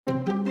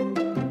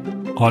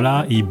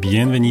Hola y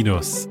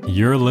bienvenidos.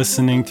 You're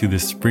listening to the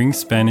Spring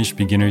Spanish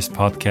Beginners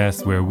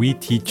podcast where we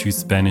teach you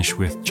Spanish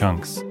with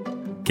chunks.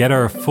 Get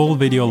our full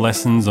video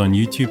lessons on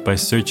YouTube by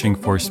searching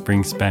for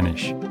Spring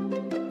Spanish.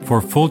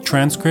 For full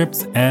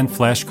transcripts and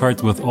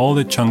flashcards with all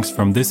the chunks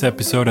from this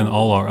episode and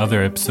all our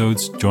other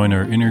episodes, join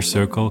our inner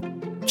circle.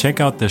 Check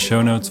out the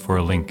show notes for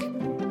a link.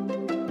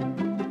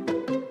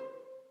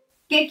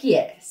 ¿Qué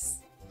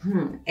quieres?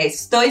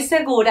 Estoy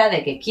segura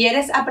de que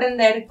quieres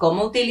aprender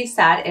cómo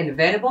utilizar el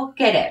verbo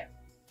querer.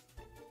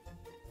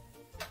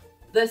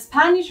 The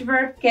Spanish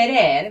verb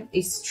querer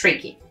is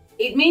tricky.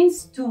 It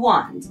means to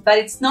want, but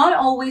it's not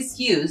always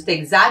used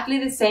exactly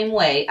the same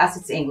way as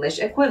its English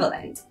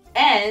equivalent.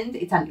 And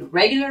it's an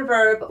irregular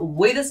verb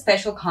with a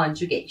special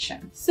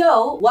conjugation.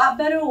 So, what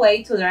better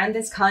way to learn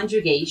this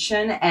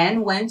conjugation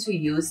and when to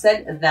use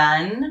it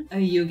than,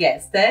 you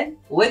guessed it,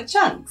 with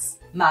chunks?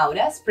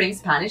 Maura, Spring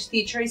Spanish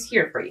teacher, is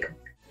here for you.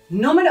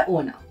 Número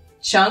 1.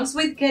 Chunks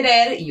with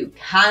querer you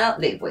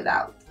cannot live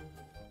without.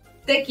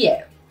 Te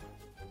quiero.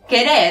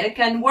 Querer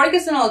can work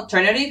as an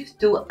alternative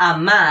to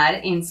amar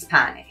in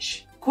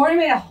Spanish. Corey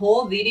made a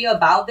whole video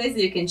about this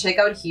that you can check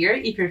out here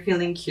if you're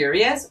feeling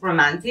curious,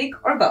 romantic,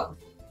 or both.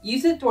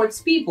 Use it towards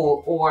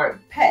people or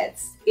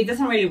pets. It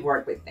doesn't really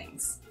work with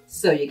things.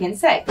 So you can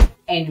say,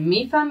 en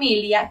mi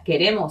familia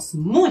queremos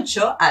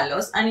mucho a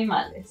los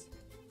animales.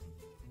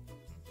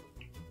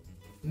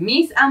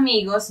 Mis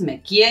amigos me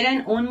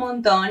quieren un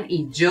montón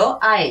y yo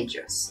a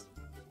ellos.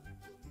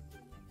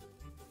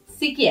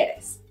 Si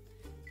quieres.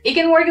 It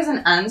can work as an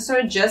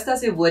answer just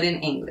as it would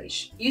in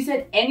English. Use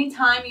it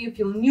anytime you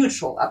feel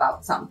neutral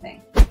about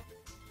something.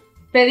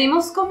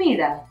 Pedimos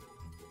comida.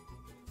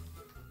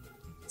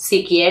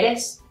 Si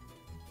quieres.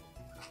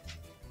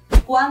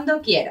 Cuando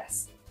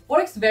quieras.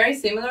 Works very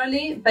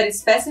similarly, but it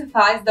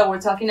specifies that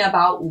we're talking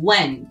about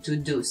when to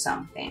do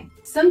something.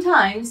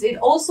 Sometimes it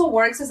also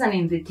works as an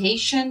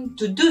invitation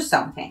to do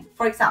something.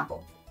 For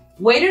example,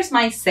 waiters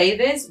might say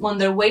this when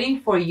they're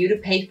waiting for you to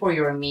pay for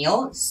your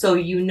meal, so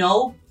you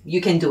know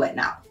you can do it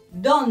now.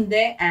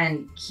 Donde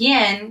and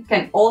quién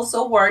can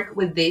also work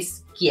with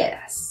this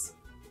quieras.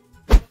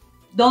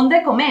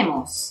 ¿Dónde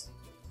comemos?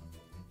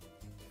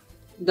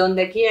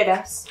 Donde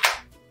quieras.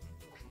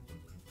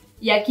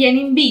 ¿Y a quién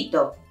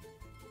invito?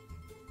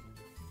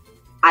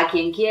 A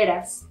quien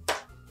quieras.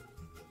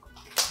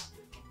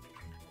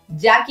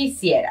 Ya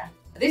quisiera.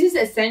 This is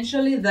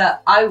essentially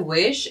the I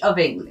wish of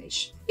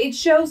English. It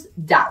shows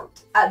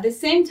doubt. At the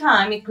same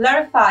time, it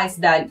clarifies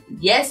that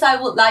yes, I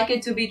would like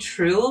it to be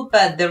true,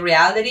 but the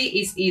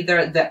reality is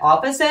either the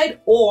opposite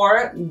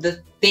or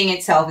the thing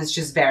itself is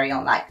just very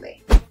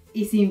unlikely.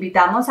 ¿Y si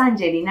invitamos a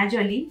Angelina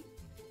Jolie?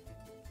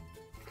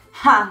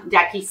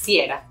 Ya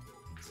quisiera.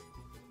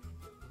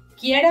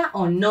 Quiera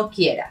o no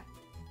quiera.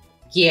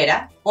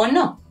 Quiera o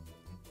no.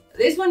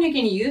 This one you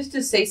can use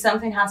to say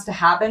something has to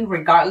happen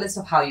regardless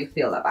of how you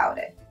feel about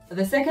it.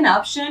 The second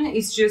option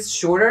is just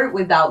shorter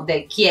without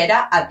the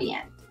quiera at the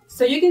end.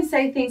 So you can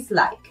say things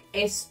like,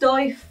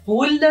 estoy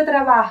full de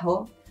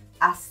trabajo,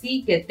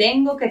 así que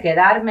tengo que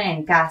quedarme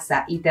en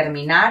casa y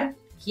terminar,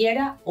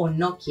 quiera o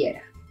no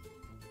quiera.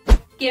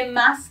 ¿Qué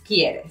más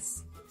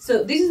quieres?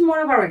 So this is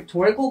more of a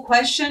rhetorical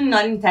question,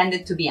 not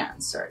intended to be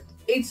answered.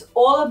 It's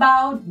all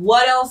about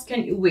what else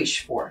can you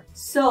wish for.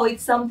 So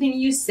it's something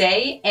you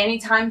say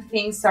anytime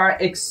things are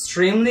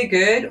extremely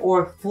good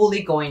or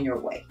fully going your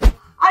way.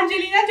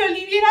 Angelina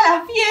Jolie viene a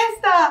la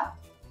fiesta.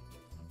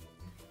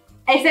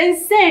 ¿Es en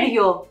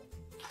serio?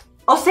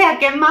 O sea,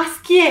 ¿qué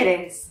más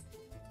quieres?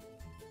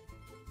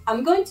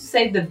 I'm going to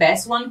save the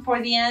best one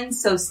for the end,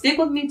 so stick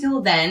with me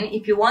till then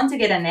if you want to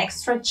get an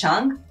extra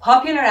chunk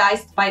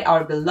popularized by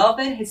our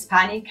beloved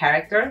Hispanic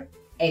character,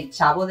 El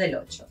Chavo del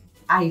Ocho.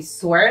 I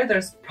swear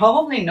there's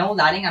probably no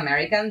Latin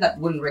American that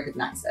wouldn't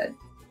recognize it.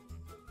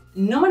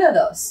 Número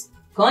 2.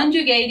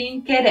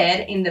 Conjugating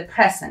querer in the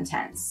present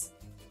tense.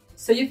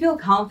 So you feel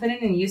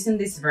confident in using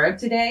this verb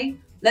today?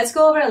 Let's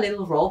go over a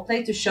little role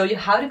play to show you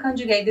how to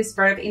conjugate this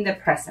verb in the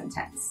present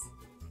tense.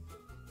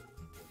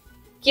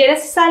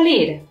 ¿Quieres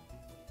salir?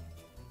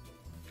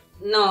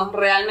 No,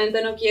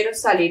 realmente no quiero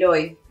salir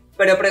hoy,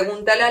 pero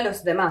pregúntale a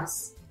los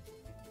demás.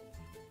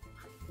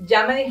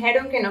 Ya me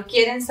dijeron que no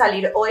quieren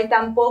salir hoy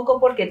tampoco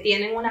porque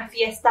tienen una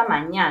fiesta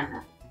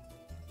mañana.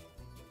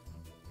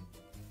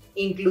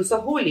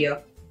 Incluso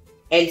Julio.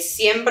 Él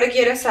siempre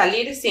quiere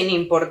salir sin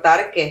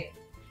importar qué.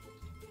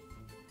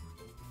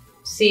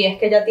 Sí, es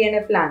que ya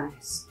tiene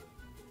planes.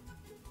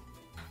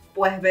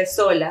 Pues ve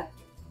sola.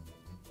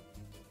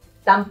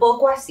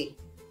 Tampoco así.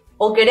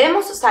 O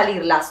queremos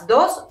salir las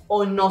dos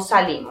o no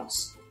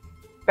salimos.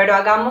 Pero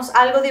hagamos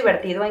algo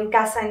divertido en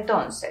casa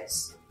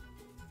entonces.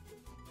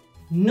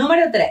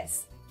 Número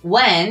 3.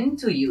 When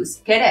to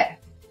use querer.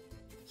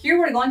 Here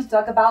we're going to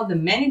talk about the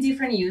many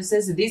different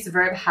uses this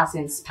verb has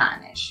in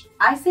Spanish.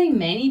 I say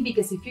many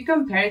because if you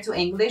compare it to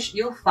English,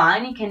 you'll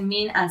find it can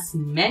mean as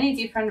many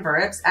different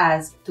verbs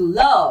as to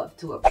love,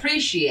 to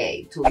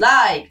appreciate, to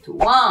like, to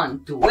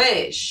want, to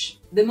wish.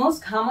 The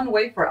most common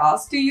way for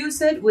us to use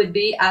it would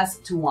be as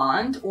to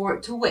want or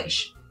to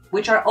wish,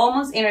 which are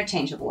almost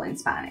interchangeable in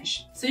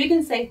Spanish. So you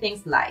can say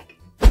things like,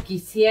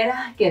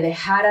 Quisiera que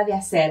dejara de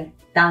hacer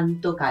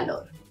tanto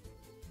calor.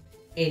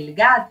 El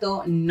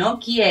gato no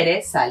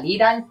quiere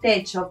salir al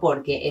techo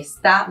porque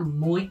está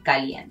muy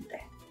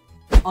caliente.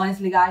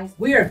 Honestly, guys,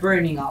 we are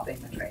burning up in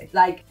Madrid.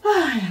 Like,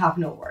 I have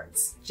no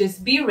words.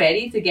 Just be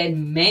ready to get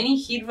many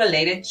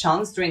heat-related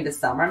chunks during the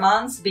summer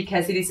months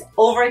because it is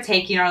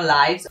overtaking our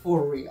lives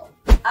for real.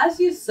 As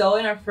you saw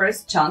in our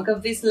first chunk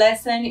of this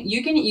lesson,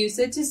 you can use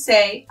it to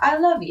say, I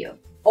love you.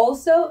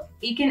 Also,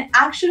 it can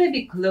actually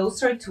be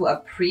closer to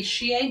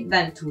appreciate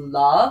than to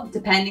love,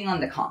 depending on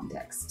the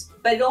context.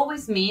 But it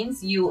always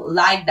means you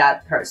like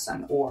that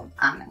person or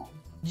animal.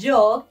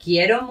 Yo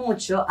quiero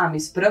mucho a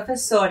mis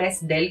profesores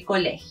del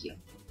colegio.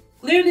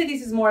 Clearly,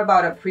 this is more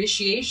about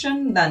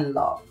appreciation than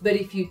love. But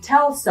if you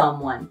tell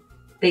someone,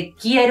 te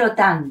quiero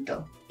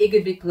tanto, it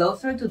could be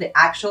closer to the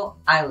actual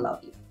I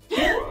love you.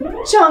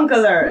 Chunk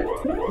alert!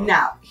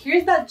 Now,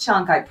 here's that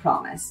chunk I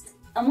promised.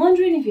 I'm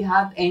wondering if you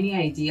have any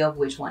idea of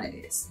which one it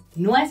is.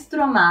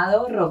 Nuestro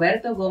amado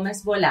Roberto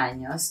Gómez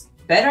Bolaños,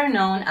 better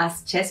known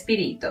as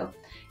Chespirito,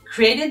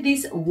 created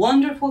this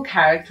wonderful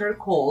character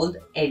called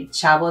El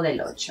Chavo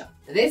del Ocho.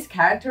 This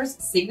character's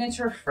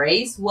signature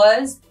phrase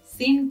was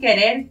sin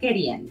querer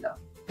queriendo.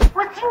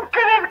 Sin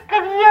querer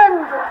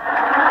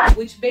queriendo.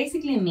 Which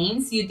basically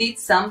means you did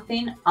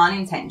something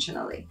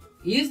unintentionally.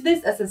 Use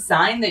this as a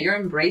sign that you're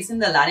embracing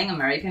the Latin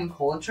American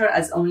culture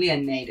as only a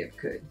native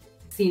could.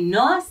 Si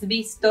no has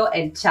visto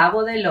El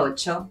Chavo del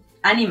Ocho,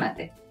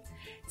 anímate.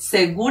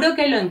 Seguro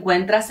que lo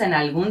encuentras en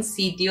algún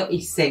sitio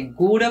y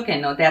seguro que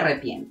no te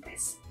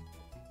arrepientes.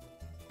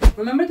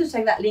 Remember to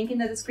check that link in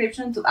the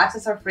description to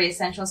access our free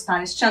Essential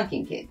Spanish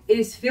Chunking Kit. It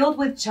is filled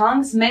with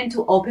chunks meant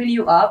to open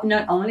you up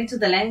not only to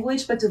the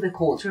language but to the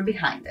culture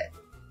behind it.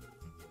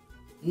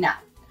 Now,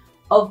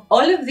 of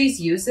all of these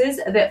uses,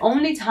 the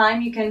only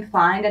time you can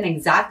find an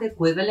exact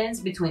equivalence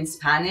between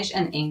Spanish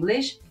and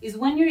English is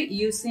when you're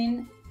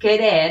using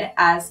querer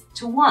as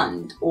to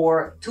want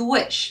or to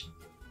wish.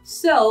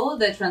 So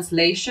the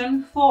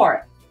translation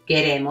for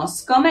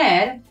queremos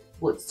comer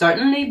would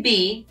certainly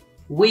be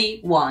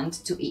we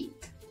want to eat.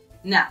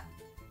 Now,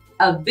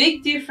 a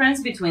big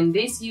difference between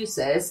these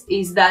uses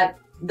is that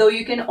though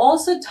you can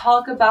also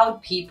talk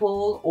about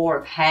people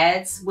or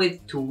pets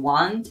with to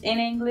want in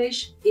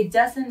English, it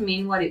doesn't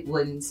mean what it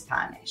would in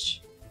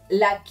Spanish.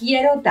 La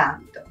quiero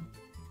tanto.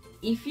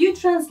 If you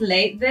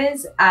translate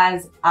this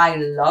as I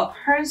love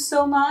her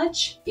so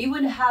much, it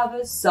would have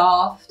a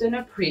soft and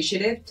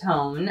appreciative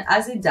tone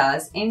as it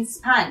does in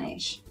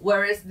Spanish.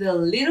 Whereas the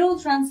literal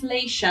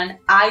translation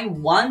I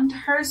want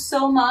her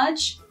so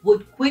much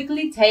would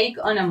quickly take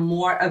on a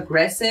more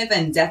aggressive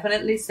and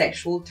definitely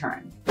sexual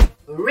turn.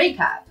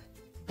 Recap.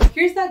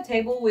 Here's that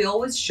table we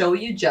always show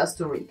you just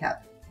to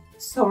recap.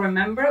 So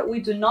remember, we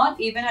do not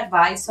even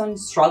advise on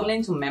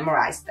struggling to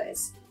memorize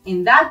this.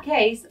 In that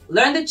case,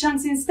 learn the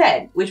chunks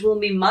instead, which will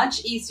be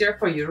much easier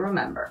for you to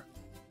remember.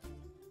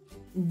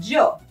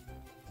 Yo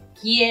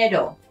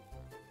quiero,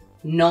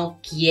 no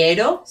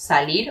quiero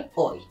salir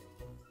hoy.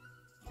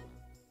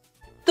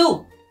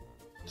 Tú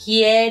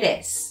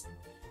quieres,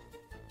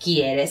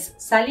 quieres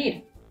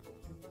salir.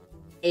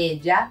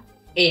 Ella,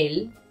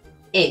 él,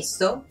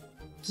 eso,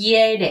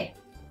 quiere.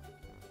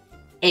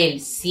 Él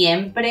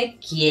siempre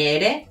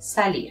quiere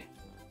salir.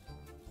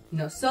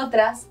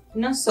 Nosotras,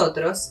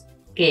 nosotros,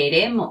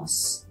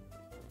 queremos.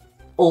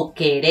 O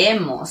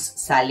queremos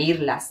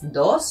salir las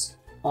dos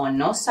o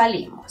no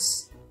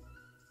salimos.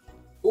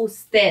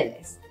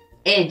 Ustedes,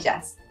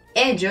 ellas,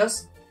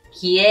 ellos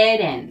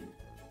quieren.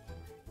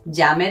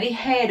 Ya me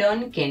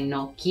dijeron que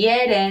no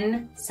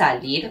quieren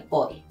salir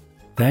hoy.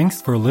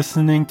 Thanks for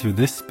listening to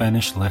this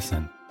Spanish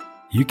lesson.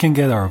 You can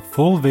get our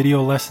full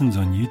video lessons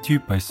on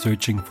YouTube by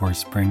searching for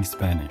Spring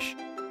Spanish.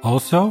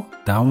 Also,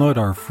 download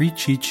our free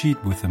cheat sheet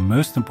with the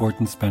most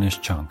important Spanish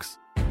chunks.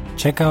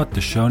 Check out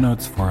the show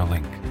notes for a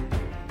link.